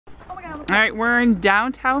Alright, we're in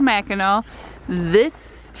downtown Mackinaw. This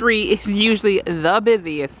street is usually the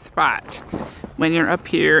busiest spot when you're up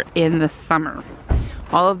here in the summer.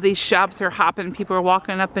 All of these shops are hopping, people are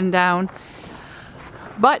walking up and down.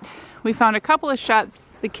 But we found a couple of shops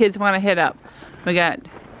the kids want to hit up. We got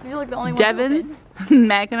Devon's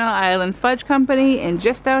Mackinaw Island Fudge Company, and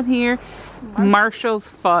just down here, Marshall's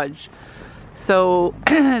Fudge. So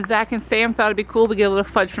Zach and Sam thought it'd be cool to get a little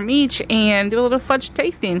fudge from each and do a little fudge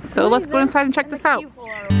tasting. So let's go inside and check this out.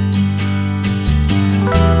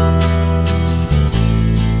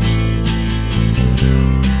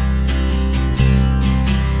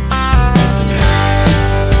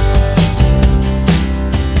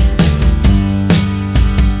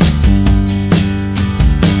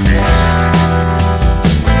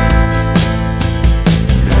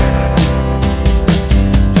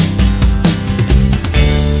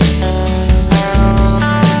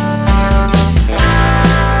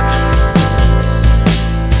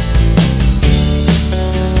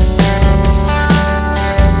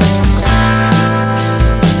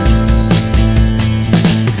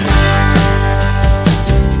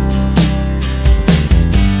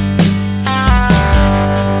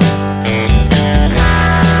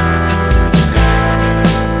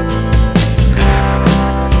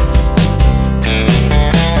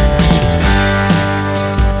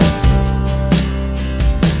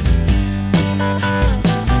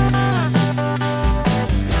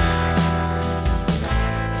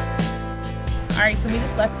 Alright, so we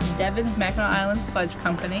just left Devon's Mackinaw Island Fudge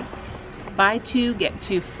Company. Buy two, get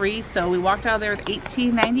two free. So we walked out of there with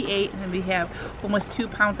 $18.98, and then we have almost 2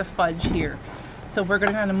 pounds of fudge here. So we're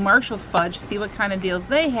going to go to Marshall's Fudge, see what kind of deals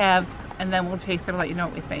they have, and then we'll taste them and let you know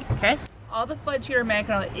what we think, okay? All the fudge here in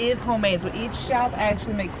Mackinaw is homemade, so each shop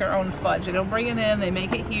actually makes their own fudge. They don't bring it in, they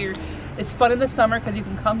make it here. It's fun in the summer because you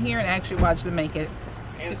can come here and actually watch them make it.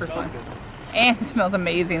 It's super fun. And it smells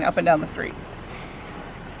amazing up and down the street.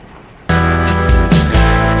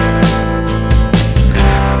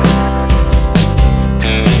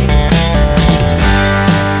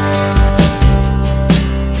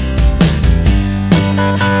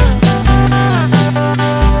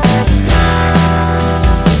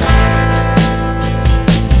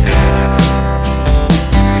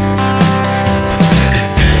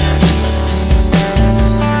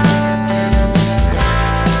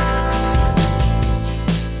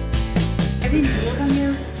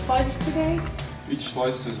 Each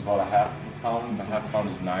slice is about a half pound. The half pound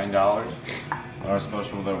is $9. Our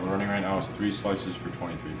special that we're running right now is 3 slices for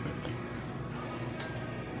 $23.50.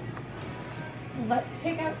 Let's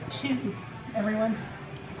pick out 2, everyone.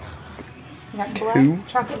 We got black,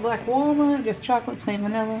 chocolate black walnut, just chocolate plain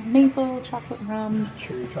vanilla, maple, chocolate rum,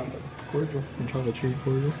 cherry chocolate cordial, and chocolate cherry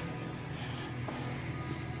cordial.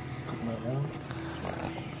 Coconut rum.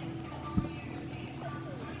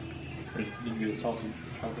 You get a salted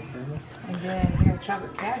chocolate caramel. And then we got a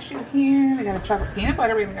chocolate cashew here. They got a chocolate peanut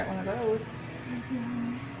butter. We even got one of those.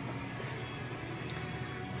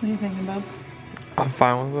 What are you thinking, Bob? I'm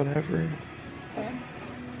fine with whatever. Okay.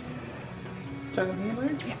 Chocolate peanut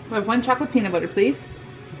butter? Yeah. We have 1 chocolate peanut butter, please.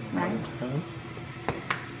 Right.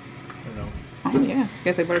 Oh, yeah. You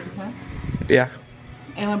guys like butter pecan? Yeah.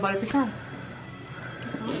 And 1 butter pecan.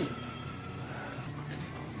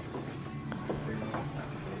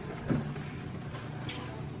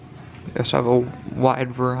 We also have a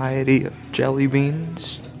wide variety of jelly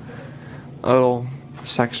beans. A little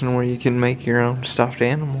section where you can make your own stuffed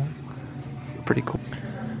animal. Pretty cool.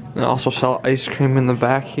 They also sell ice cream in the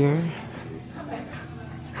back here.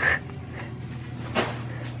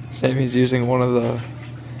 Sammy's using one of the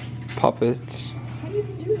puppets. How do you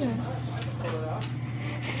do that?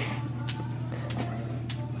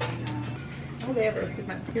 Oh, they have roasted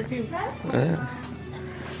nuts here too. Yeah.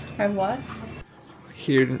 And what?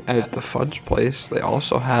 Here at the fudge place, they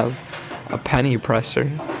also have a penny presser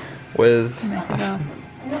with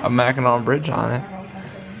a Mackinaw bridge on it.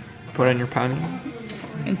 Put in your penny.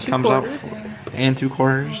 And 2 comes quarters. out and 2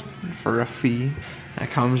 quarters for a fee. It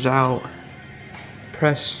comes out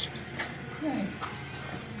pressed. Nice.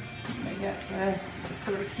 I got the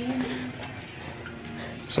sort of candy.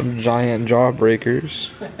 Some giant jawbreakers.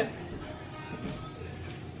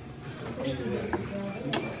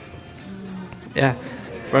 Yeah,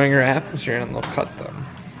 bring your apples here and they'll cut them.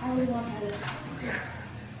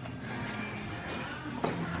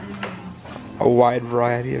 A wide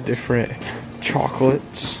variety of different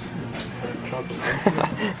chocolates.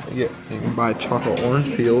 You can buy chocolate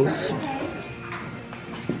orange peels.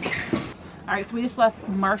 Alright, so we just left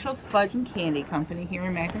Marshall's Fudge and Candy Company here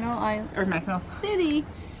in Mackinaw Island, or Mackinaw City,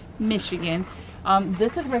 Michigan.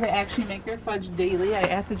 This is where they actually make their fudge daily. I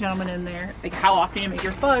asked the gentleman in there, like, how often you make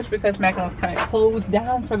your fudge, because Mackinaws kind of closed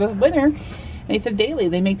down for the winter. And he said daily.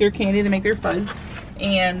 They make their candy, they make their fudge,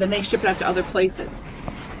 and then they ship it out to other places.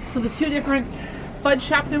 So the two different fudge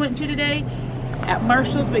shops we went to today, at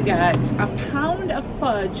Marshall's we got a pound of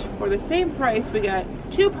fudge for the same price. We got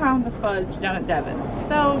 2 pounds of fudge down at Devon's.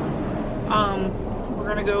 So we're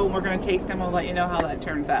gonna go and we're gonna taste them. We'll let you know how that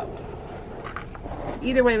turns out.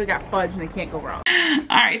 Either way, we got fudge and they can't go wrong.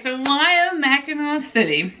 Alright, so while Mackinaw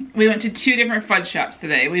City, we went to 2 different fudge shops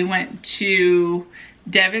today. We went to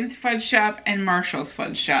Devon's Fudge Shop and Marshall's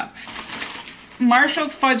Fudge Shop.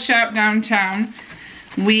 Marshall's Fudge Shop downtown,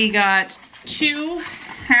 we got 2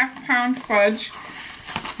 half-pound fudge.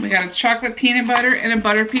 We got a chocolate peanut butter and a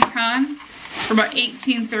butter pecan for about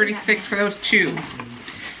 $18.36 for those 2.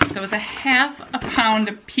 So it's a half a pound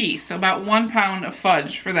a piece, so about 1 pound of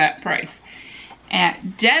fudge for that price.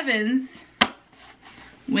 At Devon's,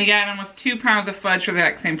 we got almost 2 pounds of fudge for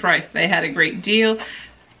that same price. They had a great deal.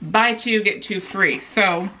 Buy 2, get 2 free.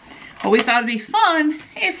 So, well, we thought it'd be fun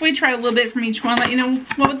if we tried a little bit from each one, let you know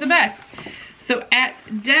what was the best. So at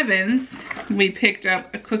Devon's, we picked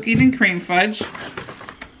up a cookies and cream fudge.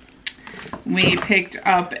 We picked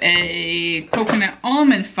up a coconut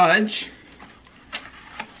almond fudge.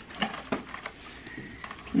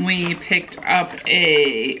 We picked up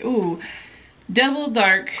a, double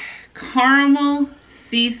dark caramel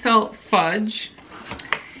sea salt fudge.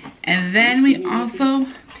 And then we also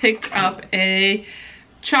picked up a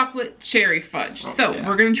chocolate cherry fudge. So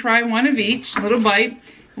we're gonna try one of each, a little bite.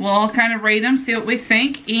 We'll all kind of rate them, see what we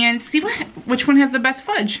think, and see which one has the best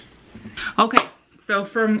fudge. Okay, so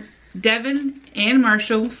from Devon and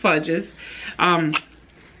Marshall fudges,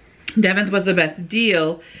 Devon's was the best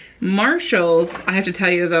deal. Marshall's, I have to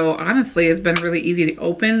tell you though, honestly, has been really easy to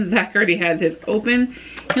open. Zach already has his open.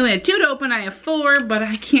 He only had 2 to open, I have 4, but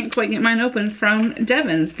I can't quite get mine open from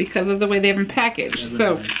Devon's because of the way they have them packaged.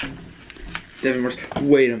 So, Devon,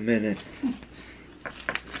 wait a minute.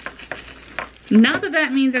 Not that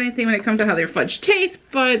that means anything when it comes to how their fudge tastes,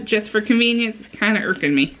 but just for convenience, it's kind of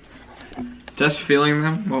irking me. Just feeling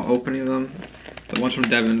them while opening them, the ones from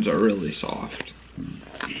Devon's are really soft. And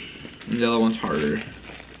the other one's harder.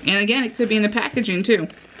 And again, it could be in the packaging too.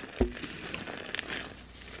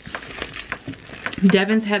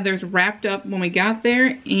 Devon's had theirs wrapped up when we got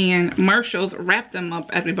there, and Marshall's wrapped them up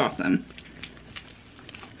as we bought them.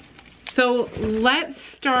 So let's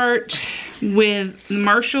start with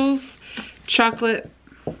Marshall's chocolate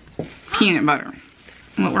peanut butter.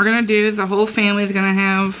 What we're gonna do is the whole family is gonna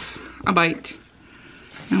have a bite,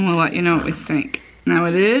 and we'll let you know what we think. Now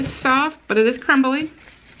it is soft, but it is crumbly.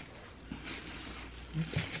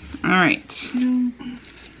 All right.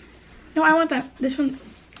 No, I want that. This one.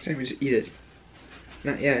 Sammy, just eat it.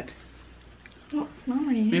 Not yet. Oh, Mom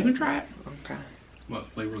already You ate can it. try it. Okay. What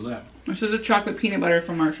flavor is that? This is a chocolate peanut butter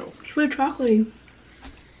from Marshall's. It's really chocolatey.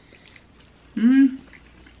 Mmm.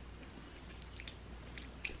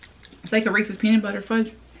 It's like a Reese's peanut butter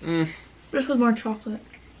fudge. Mmm. This was more chocolate.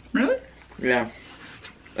 Really? Yeah.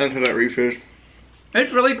 That's what that Reese's.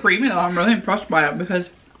 It's really creamy though. I'm really impressed by it because,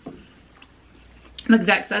 like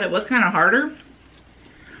Zach said, it was kind of harder,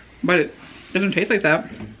 but it doesn't taste like that.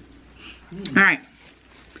 All right.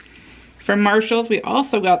 From Marshall's, we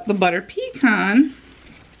also got the butter pecan.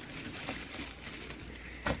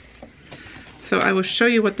 So I will show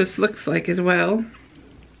you what this looks like as well.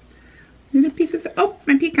 Little pieces. Oh,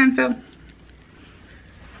 my pecan fell.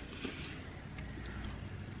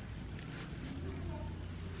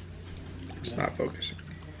 It's not focusing.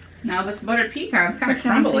 Now this butter pecan is kind of What's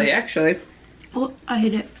on crumbly, face? actually. Oh, I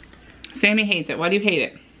hate it. Sammy hates it. Why do you hate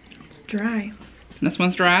it? It's dry. This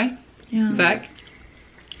one's dry. Yeah. Zach?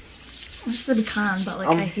 It's the pecan, but like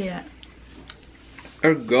I hate it.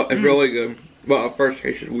 It's really good. Well, at first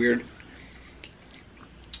tasted weird.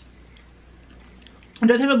 It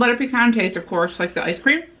does have a butter pecan taste, of course, like the ice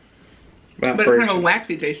cream. But But it's kind of a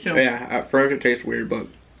waxy taste too. Yeah, at first it tastes weird, but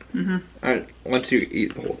once you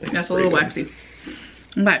eat the whole thing, That's it's a little pretty waxy.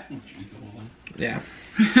 But good. Yeah.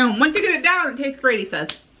 once you get it down, it tastes great, he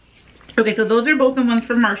says. Okay, so those are both the ones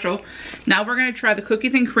from Marshall. Now we're going to try the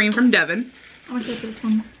cookies and cream from Devon. I want to take this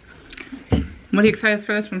one. What are you excited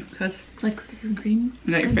for this one? Because It's like cookies and cream.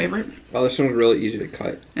 is that your favorite? Oh, this one's really easy to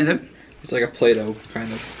cut. Is it? It's like a Play-Doh,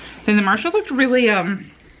 kind of. So the Marshall looked really,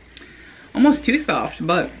 almost too soft,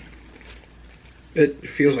 but It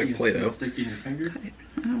feels like Play-Doh. Stick in your finger?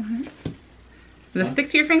 does it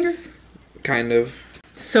stick to your fingers? Kind of.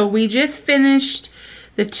 So we just finished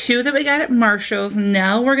the 2 that we got at Marshall's.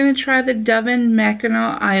 Now we're gonna try the Devon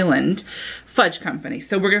Mackinaw Island Fudge Company.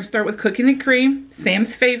 So we're gonna start with cookies and cream.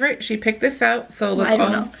 Sam's favorite. She picked this out. So let's I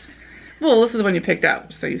don't know. Well, this is the one you picked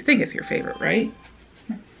out, so you think it's your favorite, right?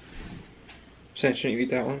 Since shouldn't you eat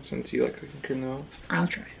that one since you like cookies and cream though? I'll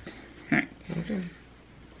try it. All right. Okay.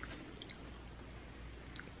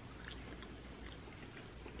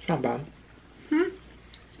 It's not bad.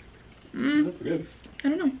 That's good. I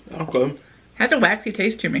don't know. Okay. Has a waxy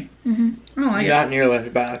taste to me. I don't like it. Not nearly as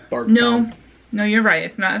bad. No, no, you're right.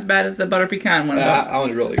 It's not as bad as the butter pecan one. That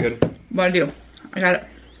one's really good. But I do. I got it.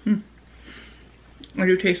 I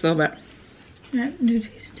do taste a little bit. Yeah, I do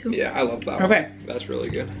taste too. Yeah, I love that Okay. one. That's really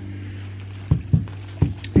good.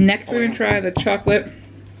 Next, we're gonna try the chocolate.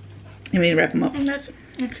 Let me wrap them up. And that's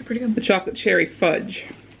actually pretty good. The chocolate cherry fudge.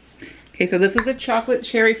 Okay, so this is the chocolate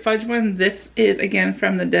cherry fudge one. This is again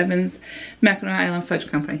from the Devon's Mackinaw Island Fudge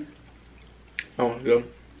Company. That one's good.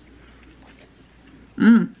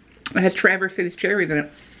 It has Traverse City's cherries in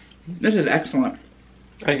it. This is excellent.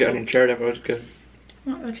 I didn't get any cherry, that was good.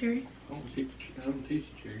 Not that cherry. I don't taste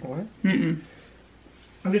the cherry. What?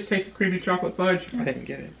 I just tasted creamy chocolate fudge, I didn't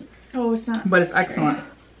get it. Oh, it's not. but it's excellent.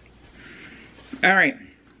 All right,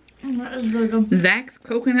 That is really good. Zach's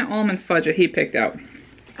coconut almond fudge that he picked out.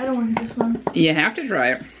 I don't want this one. You have to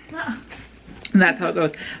try it. Ah. That's how it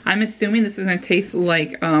goes. I'm assuming this is gonna taste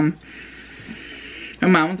like a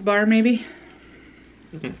Mounds bar, maybe,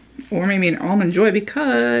 or maybe an almond joy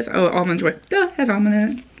because almond joy. Duh, has almond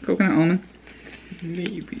in it. Coconut almond.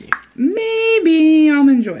 Maybe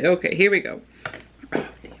almond joy. Okay, here we go. Oh,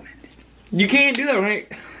 damn it. You can't do that,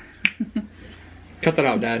 right? Cut that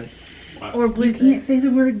out, Dad. Or blue. You can't say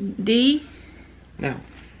the word D. No.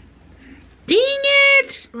 Dang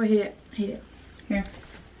it! Oh, I hate it. I hate it. Here.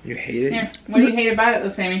 You hate it? Here. What do you hate about it,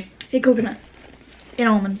 though, Sammy? Hate coconut. And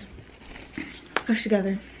almonds. Pushed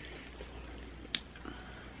together.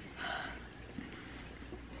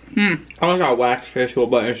 I don't got wax taste to it,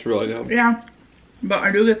 but it's really good. Yeah, but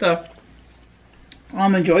I do get the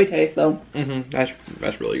almond joy taste, though.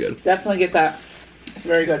 That's really good. Definitely get that. It's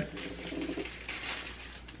very good.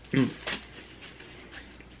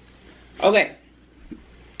 Okay.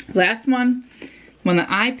 Last one that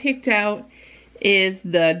I picked out is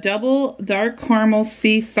the double dark caramel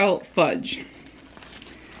sea salt fudge.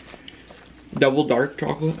 Double dark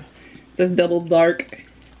chocolate? It says double dark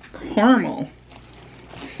caramel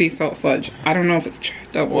sea salt fudge. I don't know if it's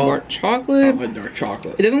double dark chocolate. Oh, dark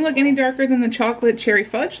chocolate. It doesn't look any darker than the chocolate cherry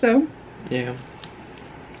fudge, though. Yeah.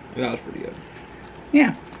 That was pretty good.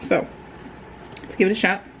 Yeah, so let's give it a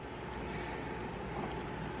shot.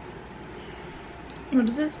 What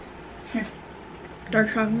is this? Here.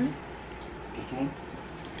 Dark chocolate.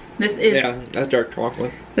 This is Yeah, that's dark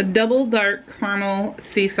chocolate. the double dark caramel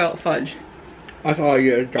sea salt fudge. That's all I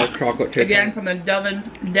get is dark chocolate taste. Again, from the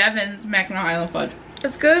Devon's Mackinaw Island fudge.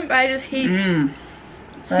 It's good, but I just hate Oh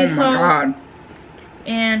sea my salt god.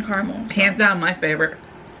 and caramel. Hands down my favorite.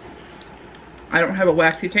 I don't have a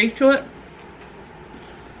waxy taste to it.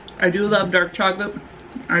 I do love dark chocolate.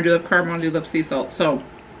 I do love caramel. I do love sea salt. So,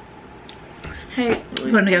 Hey,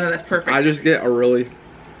 put them together, that's perfect. I just get a really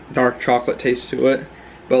dark chocolate taste to it,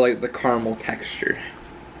 but like the caramel texture.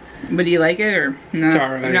 But do you like it or no? It's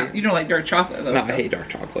alright. You don't like dark chocolate though. No, so. I hate dark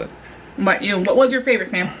chocolate. But what was your favorite,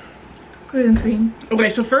 Sam? cookies and cream.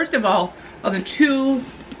 Okay, so first of all, of the two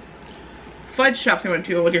fudge shops I went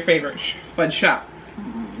to, what was your favorite fudge shop?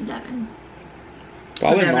 Devon.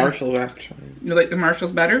 Probably Devon. Marshall's actually. You like the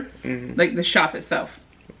Marshalls better? Like the shop itself?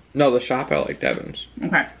 No, the shop I like Devon's.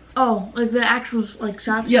 Okay. Oh, like the actual like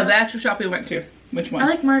shop. Yeah, the actual shop we went to. Which one? I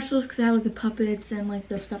like Marshall's because I have like the puppets and like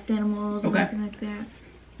the stuffed animals and Okay. everything like that.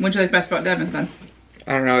 What'd you like best about Devon's then?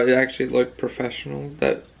 I don't know, it actually looked professional.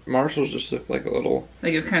 That Marshall's just looked like a little...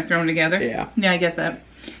 Like it was kind of thrown together? Yeah. Yeah, I get that.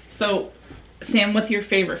 So, Sam, what's your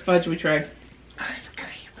favorite fudge we tried?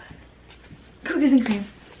 Cookies and cream.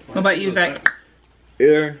 What about you, Zach?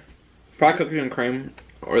 Either probably cookies and cream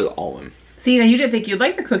or the almond. See, now you didn't think you'd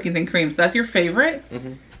like the cookies and cream, so that's your favorite?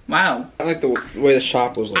 Wow. I like the way the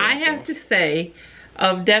shop was like. I have to say,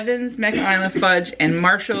 of Devon's Mackinaw Island Fudge and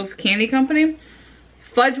Marshall's Candy Company,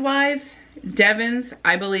 fudge-wise, Devon's,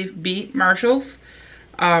 I believe, beat Marshall's.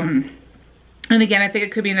 And again, I think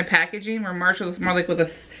it could be in the packaging, where Marshall's more like with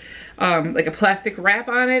a plastic wrap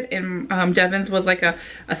on it, and Devon's was like a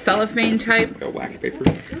cellophane type. Like a wax paper.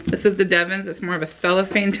 This is the Devon's, it's more of a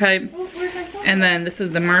cellophane type. And then this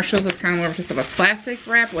is the Marshall's, it's kind of more of just of a plastic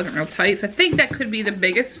wrap, it wasn't real tight. So I think that could be the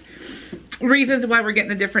biggest reasons why we're getting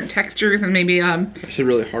the different textures, and maybe It's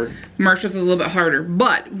really hard. Marshall's is a little bit harder.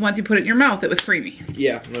 But once you put it in your mouth, it was creamy.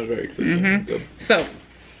 Yeah, that was very creamy. Good. So,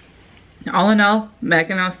 All in all,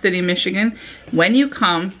 Mackinaw City, Michigan. When you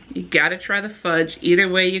come, you gotta try the fudge. Either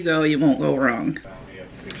way you go, you won't go wrong.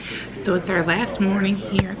 So it's our last morning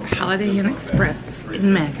here at the Holiday Inn Express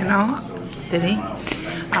in Mackinaw City.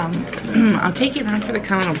 I'll take you around for the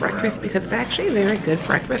continental breakfast because it's actually a very good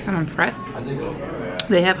breakfast. I'm impressed.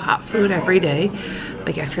 They have hot food every day.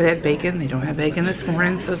 Like yesterday they had bacon. They don't have bacon this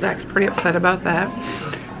morning, so Zach's pretty upset about that.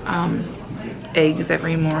 Eggs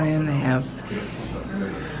every morning. They have...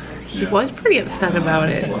 He was pretty upset about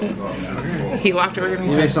it. He walked over to me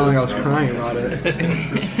and said... You sound like I was crying about it.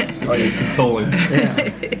 Oh, you're consoling.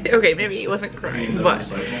 Yeah. Okay, maybe he wasn't crying, but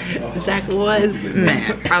Zach was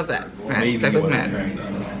mad. How's that? Zach was mad.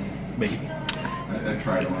 Maybe.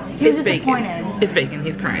 He's It's bacon. It's bacon.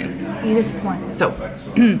 He's crying. He's disappointed. So,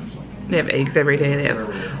 they have eggs every day. They have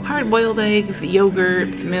hard-boiled eggs,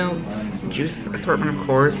 yogurts, milks, juice assortment, of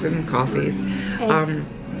course, and coffees.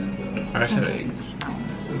 I said eggs.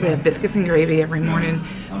 They have biscuits and gravy every morning,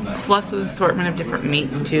 plus an assortment of different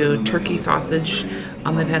meats too. Turkey sausage,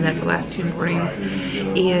 they've had that for the last 2 mornings.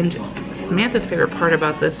 And Samantha's favorite part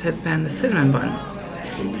about this has been the cinnamon buns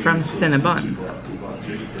from Cinnabon.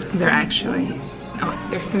 They're actually,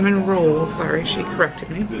 they're cinnamon rolls, sorry, she corrected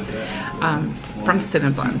me, from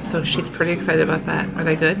Cinnabon. So she's pretty excited about that. Are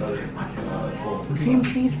they good? Cream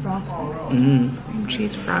cheese frosting. Cream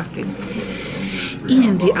cheese frosting.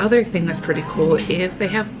 And the other thing that's pretty cool is they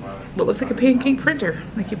have what looks like a pancake printer.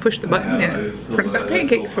 Like you push the button and it prints out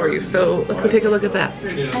pancakes for you. So let's go take a look at that.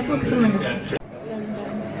 I feel something.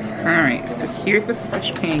 Alright, so here's the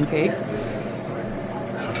fresh pancakes.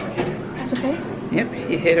 That's okay? Yep,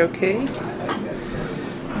 you hit okay.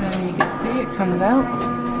 And then you can see it comes out.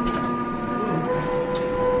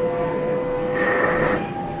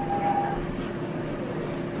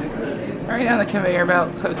 Right on the conveyor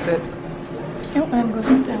belt, cooks it. Oh, I'm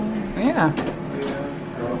going down there. Yeah.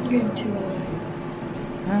 You're getting too old.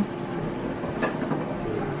 Huh?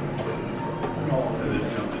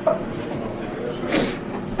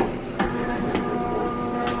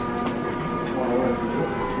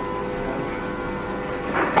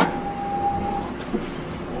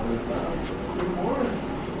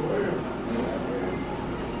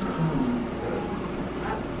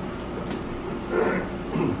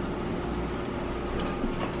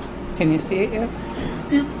 Can you see it yet?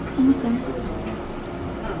 Yes, almost there.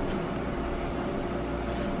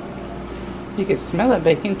 You can smell that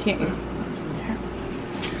bacon, can't you?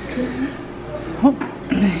 Oh,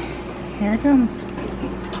 here it comes.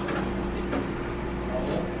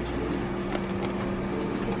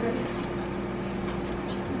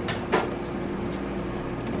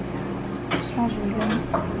 It smells really good.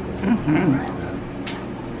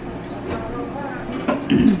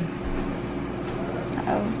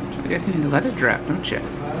 You guys need to let it drop, don't you?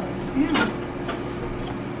 Yeah.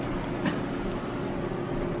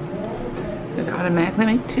 Did it automatically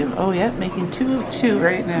make 2? Oh yeah, making 2 of 2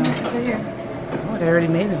 right now. Right here. Oh, it already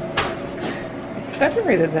made them. I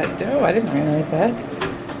separated that dough. I didn't realize that.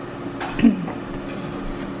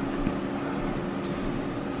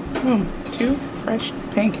 Boom, 2 fresh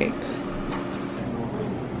pancakes.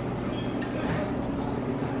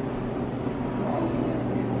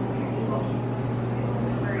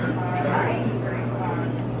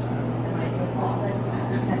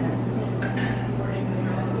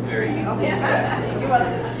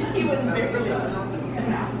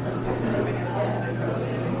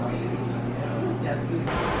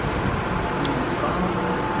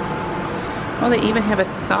 Well, they even have a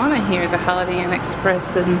sauna here, the Holiday Inn Express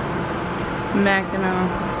in Mackinaw.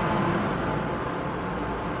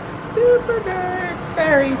 Super dark.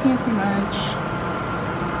 Sorry, you can't see much.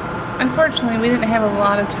 Unfortunately, we didn't have a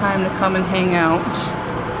lot of time to come and hang out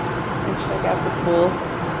and check out the pool.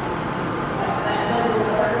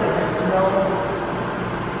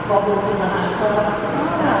 Bubbles in the hot tub.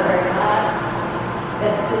 It's not very hot.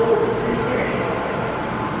 That pool is pretty.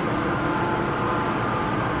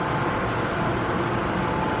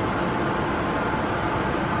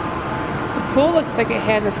 The pool looks like it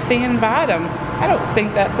has a sand bottom. I don't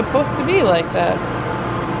think that's supposed to be like that.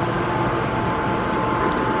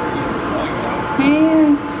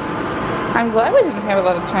 Man, I'm glad we didn't have a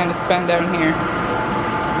lot of time to spend down here.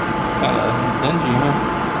 It's kind of dingy,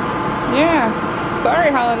 huh? Yeah.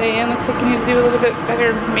 Sorry, Holiday Inn. Looks like you need to do a little bit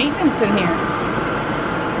better maintenance in here.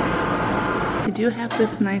 They do have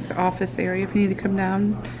this nice office area if you need to come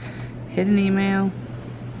down, hit an email,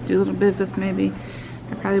 do a little business maybe.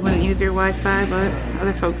 I probably wouldn't use your Wi-Fi, but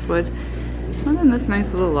other folks would. And then this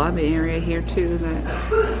nice little lobby area here too that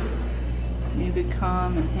you could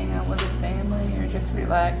come and hang out with a family or just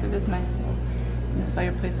relax. It is nice. And the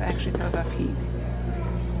fireplace actually throws off heat.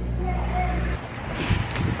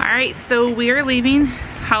 Alright, so we are leaving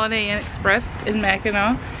Holiday Inn Express in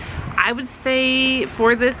Mackinaw. I would say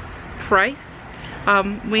for this price,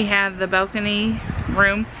 we have the balcony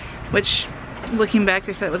room, which looking back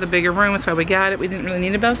they said it was a bigger room, that's why we got it. We didn't really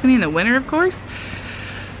need a balcony in the winter, of course.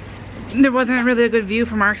 There wasn't really a good view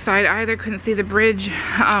from our side either, couldn't see the bridge.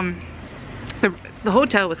 The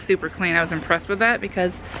hotel was super clean. I was impressed with that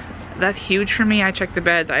because that's huge for me. I check the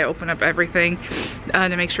beds, I open up everything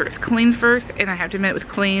to make sure it's clean first, and I have to admit it was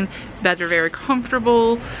clean. Beds are very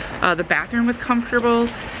comfortable. The bathroom was comfortable.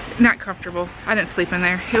 Not comfortable, I didn't sleep in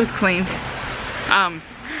there. It was clean.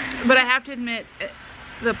 But I have to admit,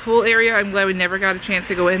 the pool area, I'm glad we never got a chance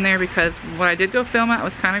to go in there because when I did go film it, I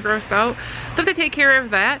was kind of grossed out. So if they take care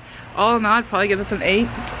of that, all in all, I'd probably give this an 8.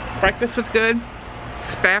 Breakfast was good.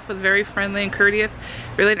 Staff was very friendly and courteous.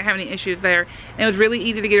 Really didn't have any issues there. And it was really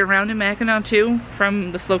easy to get around in Mackinaw too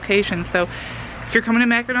from this location. So if you're coming to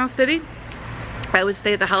Mackinaw City, I would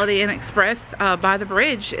say the Holiday Inn Express by the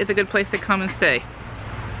bridge is a good place to come and stay.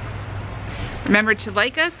 Remember to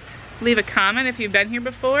like us, leave a comment if you've been here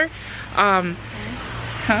before.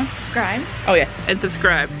 Subscribe. Oh yes, and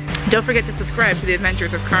subscribe. Don't forget to subscribe to the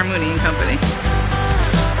Adventures of Carmooney and Company.